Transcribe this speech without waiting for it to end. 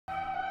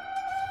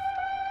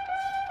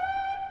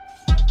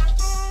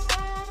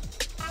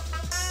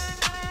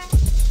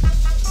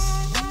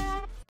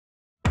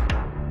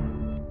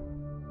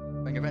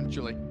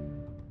actually.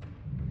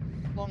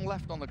 Long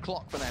left on the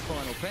clock for their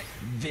final pick.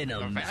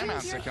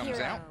 Venomancer comes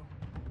out.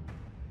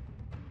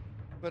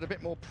 But a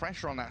bit more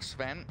pressure on that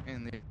Sven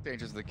in the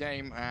stages of the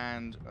game,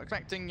 and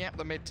expecting, yep,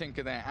 the mid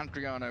tinker there.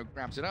 Adriano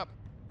grabs it up.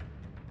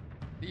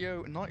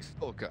 Theo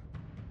Nightstalker.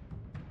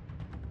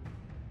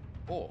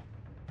 And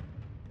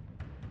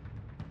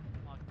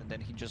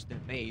then he just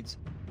invades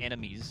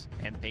enemies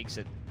and takes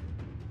it.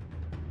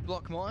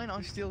 Block mine,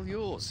 I steal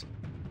yours.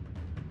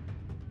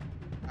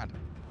 And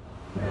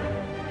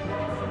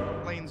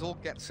lanes all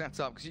get set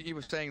up, because you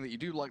were saying that you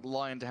do like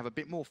Lion to have a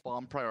bit more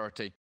farm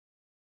priority.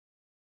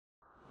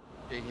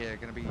 Here,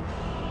 going to be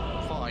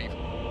 5.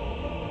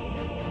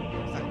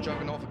 That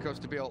Juggernaut for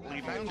Costabile.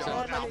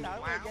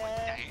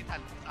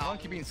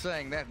 Like you've been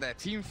saying, their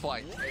team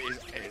fight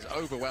is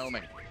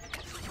overwhelming.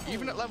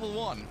 Even at level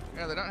 1,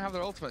 they don't have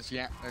their ultimates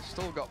yet. They've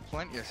still got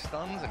plenty of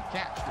stuns and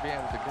catch to be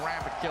able to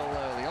grab a kill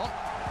early on.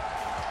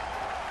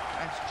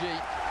 SG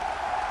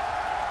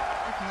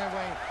making their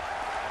way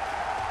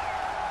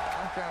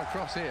down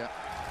across here.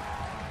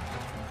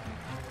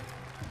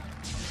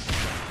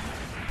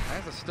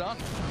 There's a stun.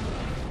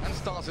 And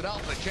starts it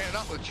up. They chain it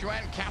up with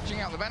ChYuan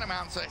catching out the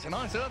Venomancer. It's a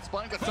nice earth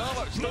spine. Got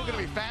still going to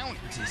be found.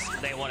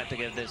 They wanted to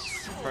give this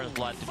first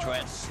blood to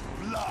ChYuan,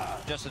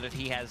 just so that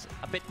he has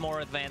a bit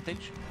more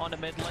advantage on the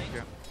mid lane.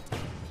 Yeah. A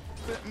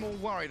bit more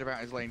worried about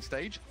his lane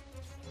stage.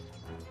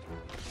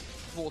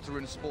 Water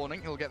rune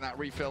spawning. He'll get that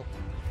refill.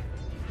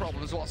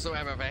 Problems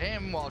whatsoever for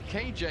him, while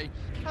KJ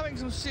having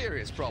some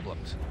serious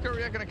problems.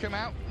 Courier going to come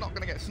out, not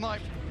going to get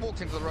sniped,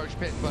 walks into the Roche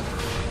pit, but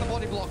the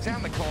body blocks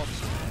and the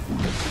cogs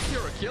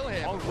secure a kill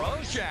here. Oh,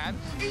 Roshan,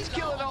 he's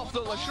killing off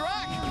the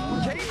Leshrac.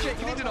 KJ,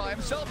 can he deny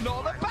himself?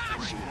 Not the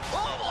bash.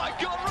 Oh my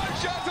god,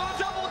 Roshan's on a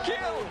double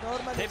kill.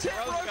 Tip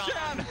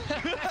Roshan.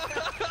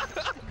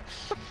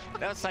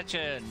 That was such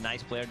a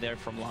nice player there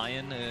from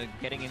Lion,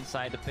 getting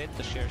inside the pit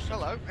to share some.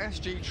 Hello,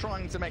 SG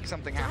trying to make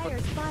something happen.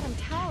 Dire's bottom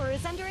tower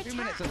is under attack. 2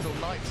 minutes until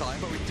night time,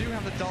 but we do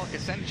have the Dark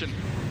Ascension.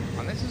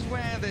 And this is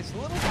where this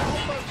little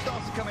combo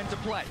starts to come into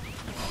play.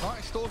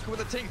 Nightstalker with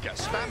a tinker,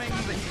 spamming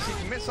the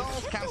heat-seeking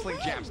missiles, cancelling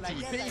Jabz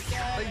TP.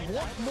 They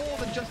want more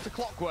than just a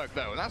Clockwerk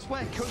though, and that's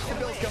where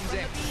Costabile comes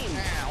in.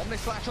 Now,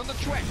 Omnislash on the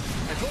Twin.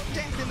 They've got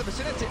Death in the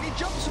vicinity, and he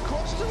jumps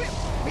across to him.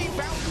 He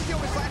bounces the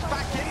Omnislash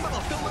back in, but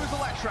they'll still lose the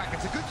Leshrac.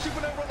 It's a good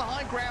supernova on the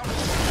high ground.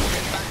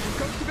 Get back from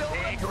Costabile,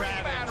 and a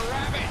three-man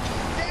Ravage.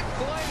 Death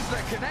finds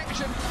the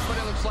connection, but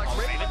it looks like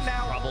Raven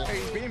now.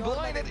 He's been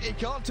blinded, he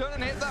can't turn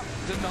and hit them.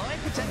 Denied,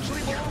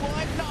 potentially will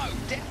arrive. No,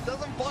 Death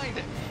doesn't find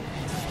it.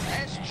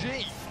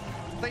 SG,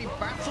 they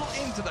battle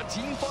into the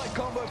team fight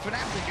combo.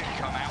 Fnatic and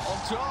come out on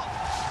top.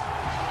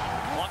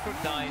 Clockwerk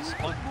dies.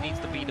 Clockwerk needs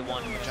to be the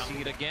one to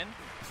see it again.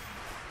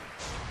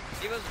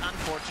 It was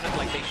unfortunate,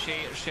 like they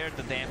shared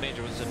the damage.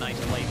 It was a nice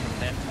play from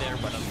Deth there,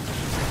 but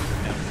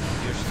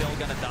you're still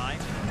gonna die.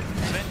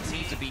 Sven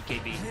needs a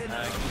BKB. He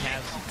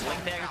has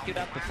Link Dagger queued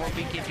up before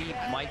BKB,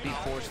 might be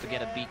forced to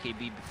get a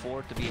BKB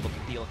before to be able to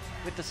deal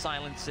with the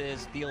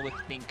silences, deal with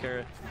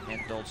Tinker,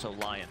 and also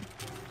Lion.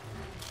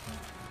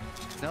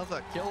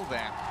 Another kill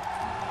there.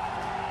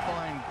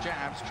 Fine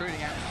Jabz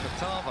trading out for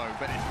Tavo,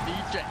 but it's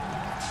DJ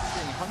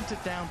being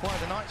hunted down by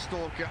the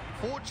Nightstalker.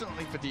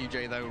 Fortunately for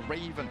DJ though,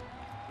 Raven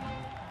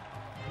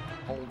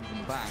holds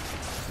them back,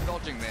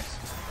 dodging this.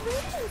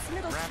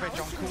 Ravage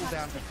on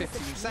cooldown for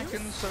 15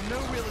 seconds, so no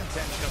real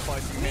intention of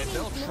fighting mid.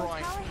 They'll try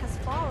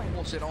and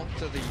force it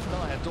onto the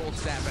Naya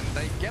doorstep, and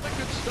they get a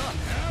good stun.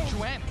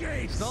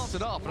 ChYuan starts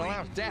it off and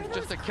allows Deth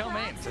just to come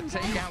in to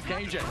take out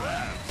KJ.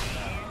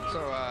 So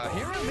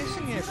hero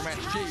missing here from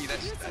SG.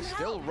 They're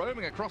still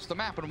roaming across the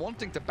map and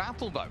wanting to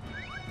battle though.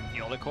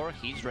 Thiolicor,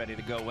 he's ready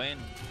to go in.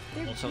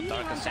 Also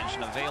Dark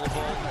Ascension available.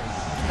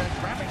 There's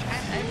Ravage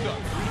and Echo.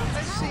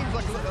 This seems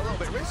like a little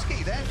bit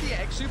risky. There's the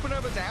egg,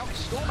 Supernova's out,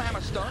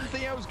 Stormhammer stun,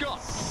 Theo's gone.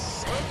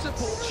 Word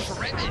support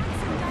shredded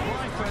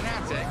by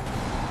Fnatic.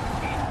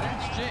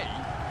 SG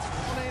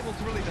unable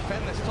to really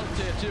defend this top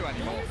tier 2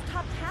 anymore.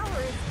 Top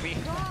tower is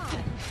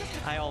strong.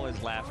 I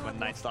always laugh when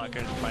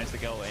Nightstalker tries to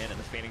go in and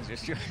the Phoenix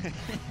just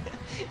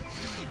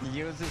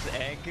uses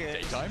egg.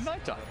 Daytime,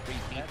 nighttime. 3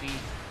 TP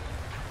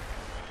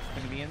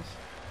convenience.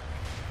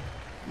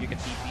 You can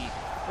TP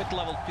with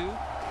level 2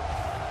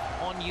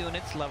 on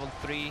units. Level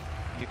 3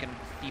 you can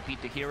TP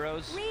to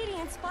heroes.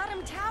 Radiant's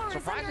bottom tower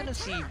Surprised is under to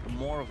see attack.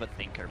 more of a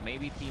Tinker.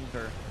 Maybe teams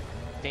are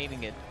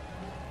saving it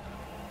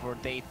for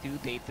day 2,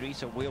 day 3,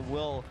 so we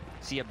will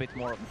see a bit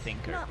more of a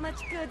Tinker. Not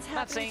much good's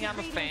Not saying I'm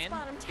a Radiant's fan.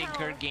 bottom Tinker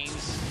tower.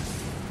 games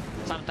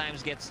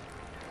sometimes get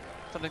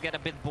a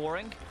bit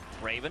boring.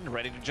 Raven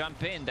ready to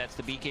jump in. That's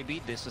the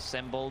BKB.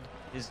 Disassembled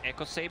his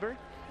Echo Saber.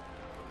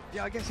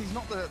 Yeah, I guess he's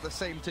not the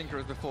same Tinker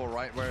as before,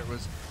 right? Where it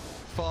was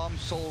farm,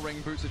 soul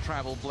ring, boots of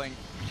travel, blink.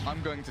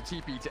 I'm going to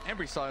TP to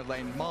every side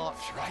lane,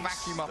 march,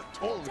 vacuum up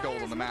all the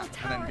gold on the map,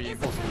 and then be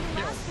impossible to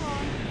kill.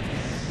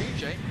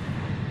 DJ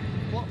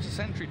plops a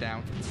sentry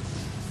down.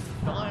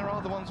 Fire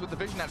are the ones with the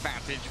vision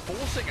advantage,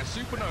 forcing a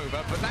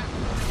supernova, but that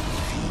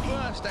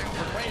burst out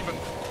from Raven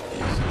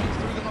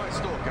through the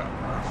Nightstalker.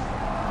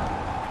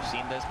 We've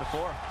seen this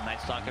before.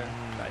 Nightstalker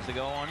tries to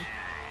go on.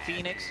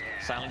 Phoenix,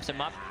 silence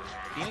him up.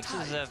 Phoenix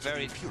is a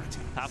very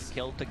tough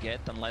kill to get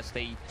unless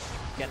they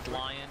get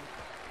Lion.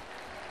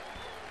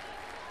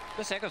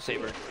 The Echo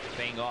Saber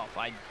paying off.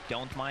 I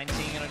don't mind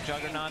seeing it on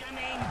Juggernaut.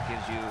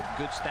 Gives you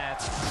good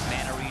stats,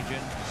 mana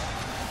regen.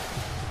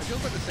 It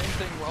feels like the same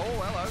thing. Oh,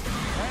 hello.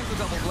 There's the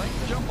double blink.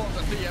 Jump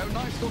onto Theo.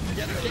 Nightstalker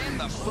yet again.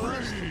 The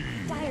first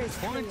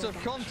point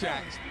of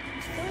contact.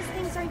 Those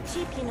things aren't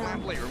cheap, you know.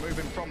 Gladly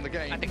removing from the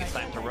game. I think it's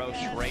time to roast.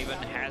 Raven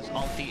has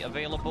ulti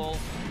available.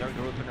 They're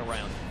grouping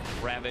around.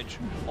 Ravage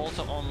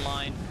also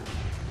online.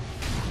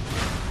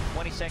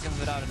 20 seconds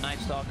without a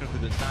Nightstalker who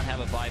does not have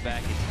a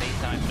buyback. It's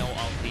daytime, no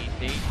ulti.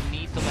 They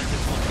need to let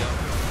this one go.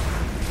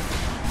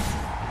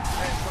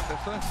 It's like the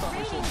first time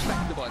we saw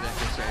Spectre by the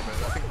Echo Saber.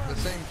 I think the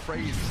same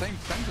phrase, the same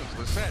sentence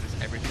was said. It's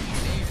everything you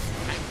need.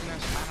 Tankiness,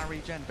 mana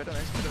regen, bit of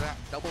this, bit of that.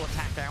 Double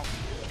attack out.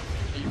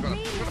 You've got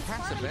a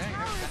passive there. You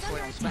don't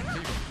necessarily on Spectre.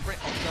 You've got crit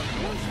on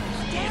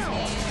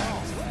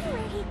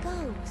Where he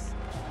goes.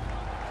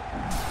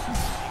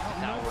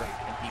 Tower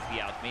and TP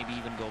out. Maybe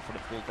even go for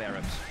the full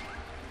barracks.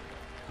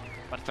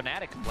 But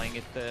Fnatic playing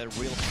it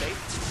real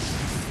safe.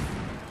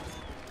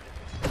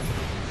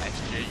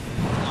 SG,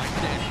 like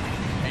this.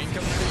 In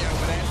comes Theo,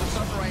 but there's the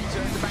sun ray,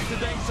 turns it back to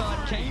daytime.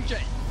 KJ,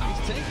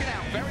 he's taken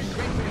out very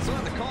quickly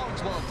inside the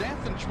cogs, while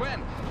Deth and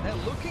 'ChYuan,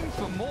 they're looking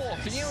for more.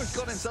 Theo's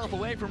got himself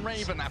away from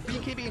Raven. That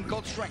BKB and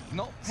God Strength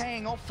not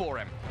paying off for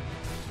him.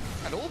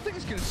 And all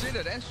things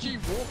considered, SG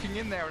walking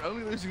in there and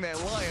only losing their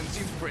Lion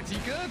seems pretty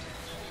good.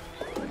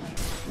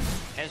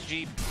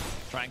 SG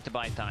trying to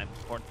buy time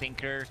for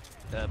Tinker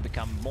to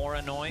become more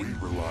annoying.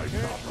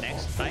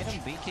 Next item,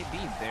 BKB,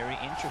 very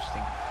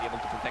interesting. Be able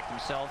to protect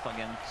himself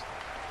against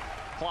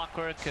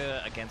Clockwerk,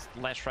 against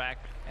Leshrac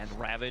and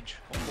Ravage,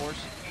 of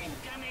course.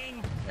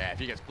 Yeah, if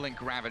he gets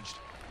blink ravaged.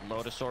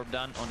 Lotus Orb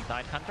done on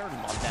Tidehunter,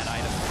 love that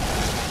item.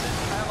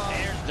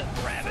 There's the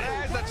Ravage.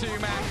 There's the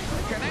two-man.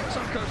 Connects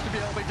on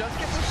Costabile, but he does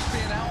get the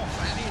spin off,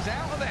 and he's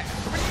out of there.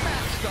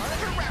 Three-man starting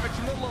to ravage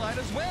from the line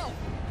as well.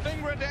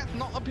 Fnatic.Death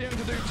not appearing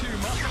to do too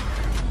much.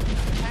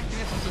 Attacking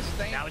is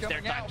sustained. Now it's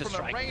their time to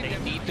strike. They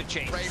need to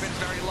chase. Raven's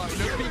very low.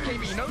 No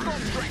BKB, no God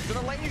Strength, and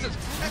the lasers.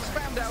 Let's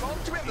spammed out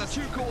onto him. The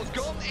 2 cores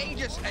gone.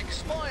 Aegis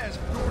expires.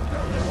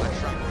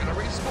 Leshrac going to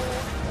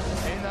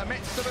respawn in the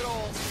midst of it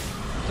all.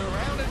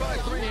 Surrounded by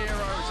 3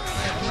 heroes.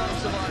 There's no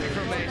surviving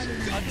from this.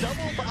 A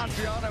double for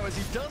Adriano as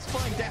he does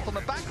find Death on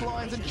the back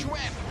lines, and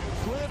 'Chwyuan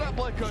cleared up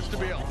by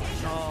Costabile.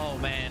 Oh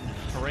man,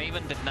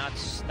 Raven did not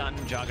stun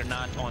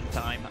Juggernaut on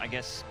time. I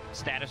guess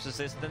status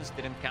resistance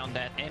didn't count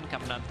that in,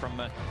 coming out from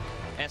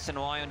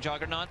SNY on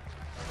Juggernaut.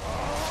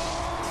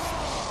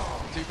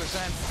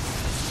 2%.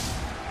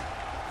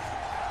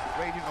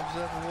 Radiant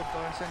Observer Ward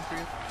by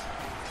Sentry.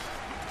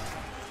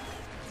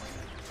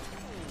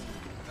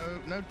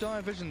 No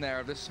dire vision there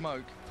of this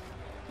smoke.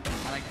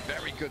 And a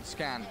very good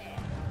scan.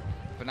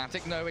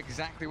 Fnatic know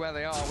exactly where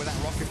they are with that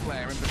rocket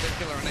flare in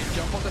particular, and they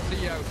jump onto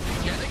Theo.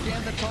 Yet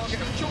again, the target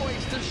of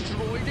choice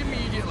destroyed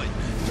immediately.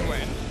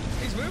 'Chwyuan,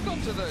 he's moved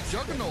on to the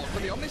Juggernaut for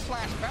the Omni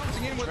Slash,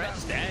 bouncing in with that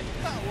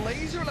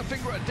laser and a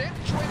finger of death.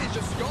 'Chwyuan is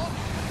just gone.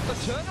 The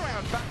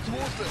turnaround back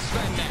towards the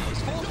Sven now.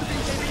 He's forced to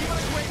BKB by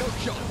a great hook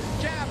shot.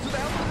 Jabz with the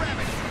help of the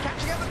Ravage,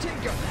 catching out the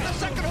Tinker. The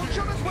second hook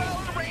shot as well,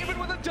 and Raven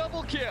with a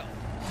double kill.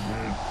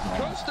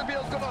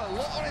 Constabile's got a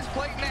lot on his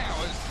plate now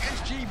as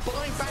SG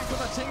buying back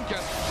with a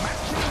Tinker,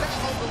 matching that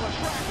on the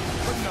Leshrac,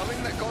 but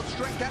knowing that God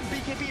Strength and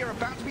BKB are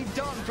about to be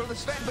done from the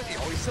Sven, but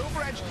he's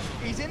Silver Edge,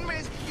 he's in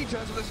Riz, he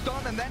turns with a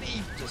stun, and then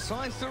he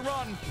decides to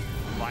run.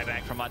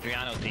 Buyback from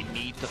Adriano, they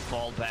need to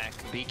fall back.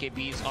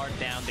 BKBs are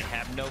down, they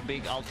have no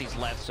big ultis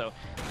left, so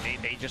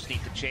they just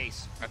need to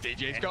chase.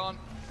 DJ's gone.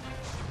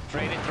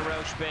 Straight into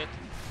Roche Pit.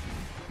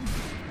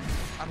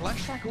 And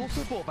Leshrac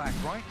also brought back,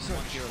 right? So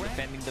you're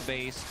defending the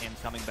base and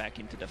coming back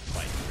into the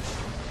fight.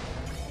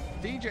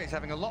 DJ's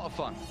having a lot of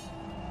fun.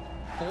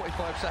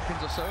 45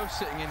 seconds or so of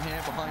sitting in here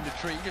behind a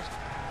tree, just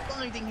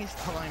biding his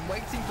time,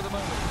 waiting for the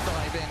moment to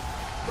dive in.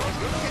 But he's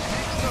going to get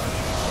extra.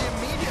 The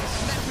immediate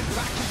snap is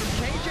back from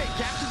KJ,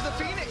 catches the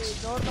Phoenix.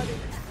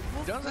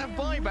 He does have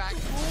buyback.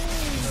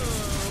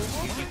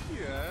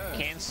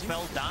 Can't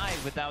spell die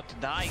without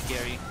die,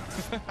 Gary.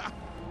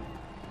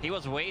 He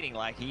was waiting,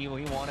 like he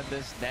wanted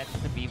that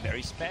to be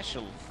very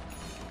special.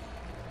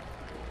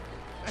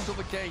 Until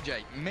the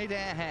KJ,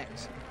 mid-air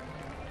hex.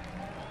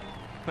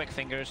 Quick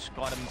fingers,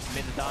 got him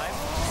mid-dive.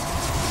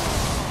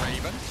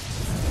 Raven.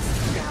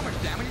 Look at how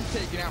much damage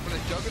he's taking out from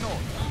the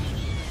Juggernaut.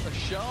 The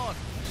shard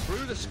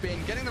through the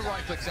spin, getting the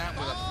right clicks out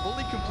with a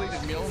fully completed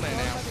Mjolnir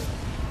now.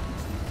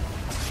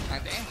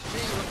 And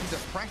SG looking to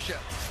pressure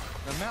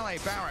the melee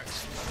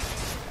barracks.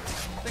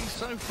 Things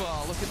so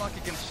far looking like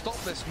it can stop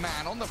this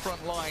man on the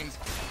front lines,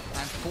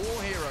 and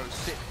 4 heroes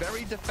sit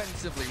very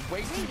defensively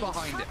waiting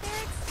behind it.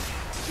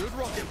 Good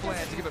rocket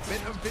flare to give a bit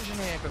of vision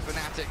here for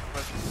Fnatic,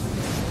 but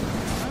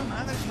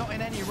Manner's not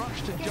in any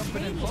rush to jump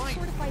in and fight.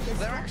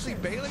 They're actually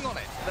bailing on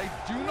it. They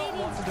do not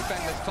want to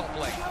defend this top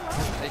lane.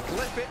 They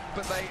clip it,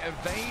 but they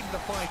evade the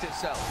fight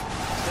itself.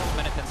 Still a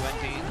minute and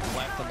 20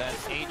 left on that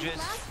Aegis.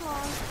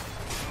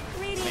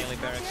 Melee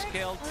barracks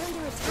killed.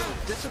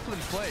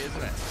 Disciplined play,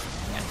 isn't it?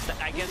 And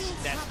I guess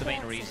that's the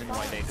main reason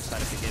why they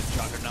decided to give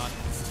Juggernaut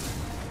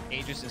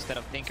Aegis instead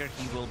of Tinker.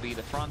 He will be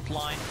the front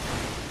line.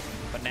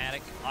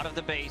 Fnatic out of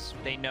the base,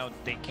 they know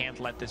they can't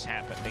let this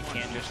happen. They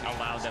can't just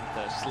allow them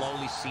to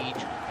slowly siege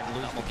and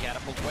lose the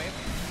catapult wave.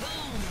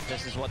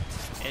 This is what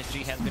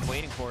SG has been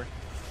waiting for.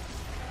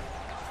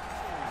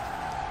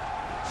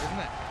 Isn't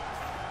it?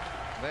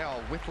 They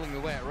are whittling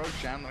away at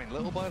Roshan. I mean,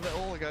 little by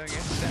little, they're going in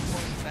step by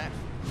step.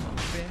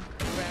 Spin,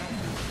 round.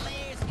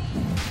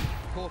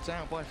 Caught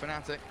out by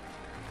Fnatic.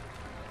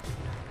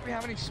 Do we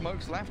have any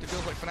smokes left? It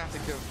feels like Fnatic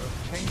have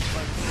changed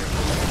smokes here.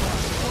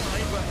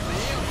 But the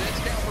Eon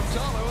discount from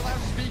Tavo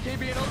allows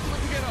BKB and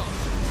Ultimate to get on.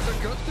 So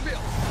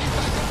Costabile, he's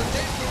back on the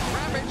deck with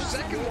Ravage.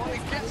 Second one,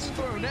 it gets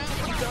thrown out,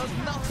 but does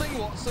nothing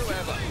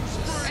whatsoever.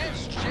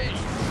 SG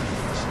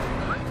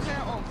brings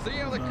out on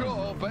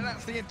Thiolicor, but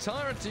that's the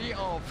entirety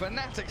of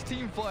Fnatic's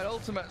teamfight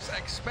ultimates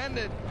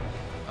expended.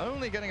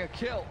 Only getting a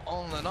kill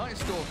on the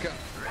Nightstalker.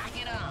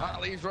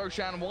 That leaves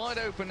Roshan wide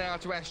open now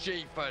to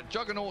SG for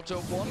Juggernaut to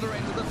wander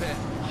into the pit.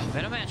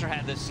 Venomancer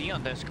had the C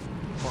on disc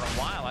for a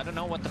while. I don't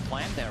know what the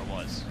plan there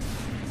was.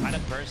 Try to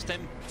burst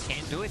him.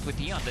 Can't do it with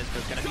E on disc.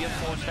 There's going to be a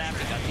 4-stab.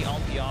 He got the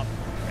ulti off.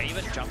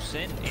 Raven jumps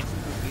in. It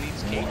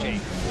leads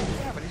KJ.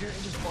 Yeah, but he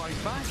just fights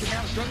back. And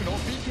now Juggernaut,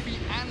 BKB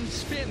and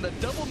Spin. The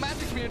double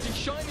magic community.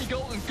 Shiny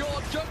Golden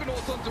God.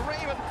 Juggernaut onto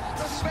Raven.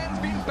 The Sven's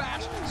been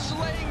bashed.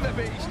 Slaying the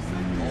beast.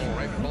 Oh,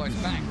 Raven fights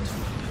back.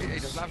 He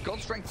doesn't have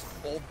God Strength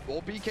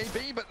or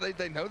BKB, but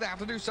they know they have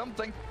to do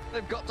something.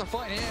 They've got to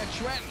fight here.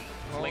 ChYuan.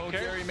 Oh,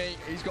 dearie me.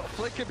 He's got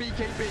Flicker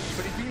BKB,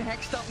 but he's been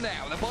hexed up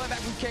now. The buyback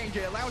from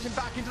KJ allows him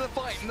back into the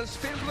fight, and the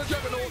spin from the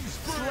Juggernaut,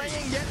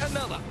 slaying yet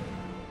another.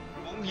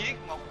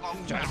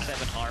 Giant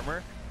 7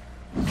 armor.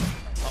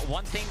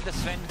 One thing that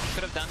Sven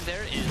could have done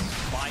there is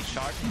buy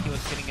Shard. He was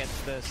sitting at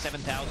the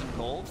 7,000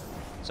 gold.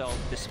 So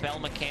the spell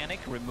mechanic,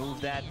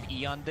 remove that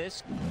Eon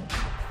disc,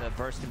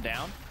 burst him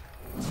down.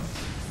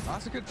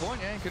 That's a good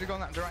point, yeah, he could have gone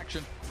that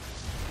direction.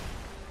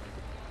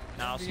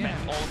 Now spent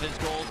all of his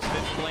gold,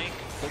 Spin Blink,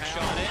 hook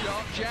shot in.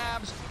 Sharp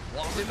jabs,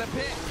 was in the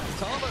pit.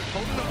 Tavo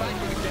holding the back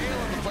with a gale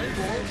on the play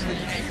balls. The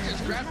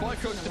Aegis grabbed by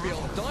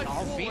Costabile. Dive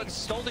forward.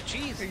 Stole the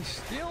cheese. He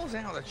steals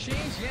out the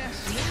cheese,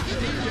 yes.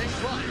 DJ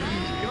Clutch,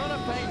 he's gonna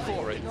pay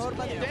for it.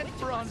 Dead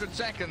for 100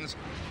 seconds.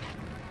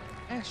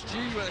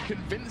 SG with a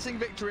convincing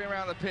victory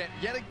around the pit,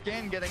 yet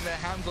again getting their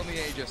hands on the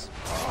Aegis.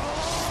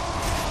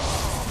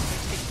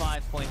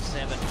 65.7%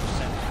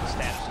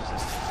 status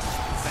resistance.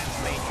 Defense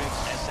Matrix,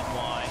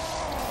 SNY,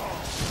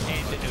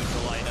 and the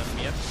neutral item,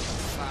 yep.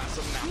 That's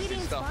some nasty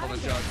stuff on the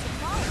jug.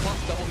 Plus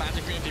double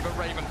magic immunity for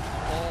Raven.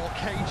 Oh,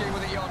 KJ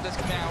with the Eon disc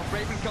now.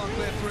 Raven can't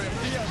clear through him.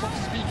 Dio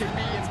boxes BKB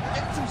and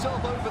gets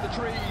himself over the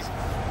trees.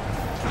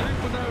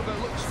 Supernova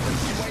looks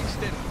pretty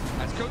wasted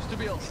as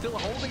Costabile still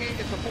holding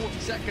Aegis for 40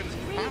 seconds.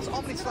 Has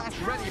Omni Slash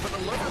ready, but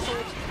the Lotus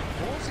Orbs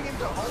forcing him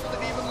to hold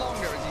it even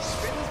longer as he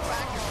spins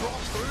back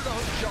across through the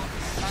hook shot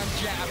and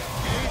jab.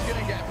 He's going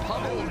to get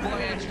pummeled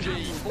by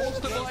SG. Forced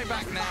to buy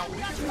back now.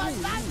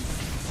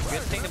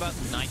 Good thing about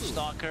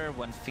Nightstalker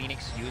when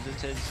Phoenix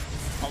uses his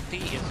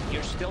ulti is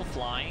you're still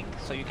flying,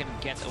 so you can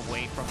get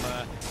away from,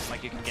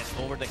 like you can get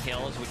over the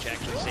hills, which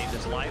actually saved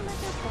his life.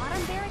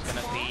 It's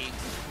gonna be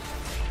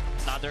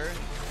another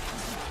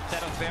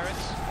set of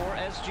barracks for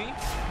SG.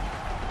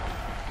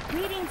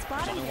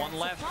 There's only one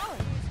left.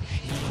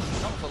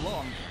 Not for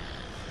long.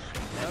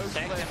 No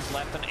seconds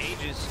left on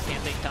Aegis.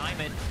 Can they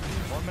time it?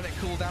 1 minute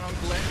cooldown on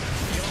Glenn.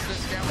 He'll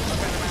discount the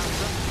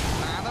Venomancer.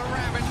 And the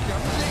Ravage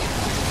comes in.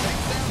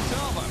 Takes down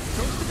Tavo.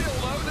 Costabile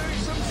though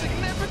doing some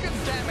significant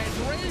damage.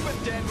 Raven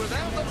dead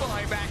without the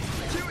buyback.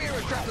 2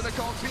 heroes trapped in the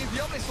cogs means the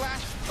Omni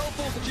Slash. They'll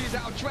force the cheese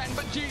out of ChYuan,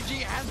 but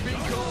GG has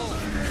been called.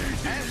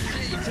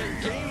 SG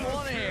take game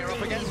 1 here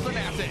up against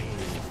Fnatic.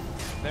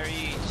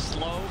 Very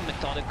slow,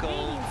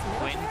 methodical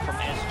win from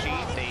SG.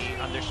 They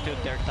understood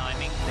their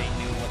timing. They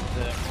knew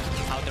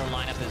how their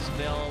lineup is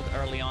built.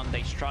 Early on,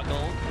 they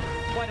struggled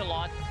quite a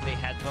lot. They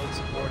had both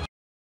support.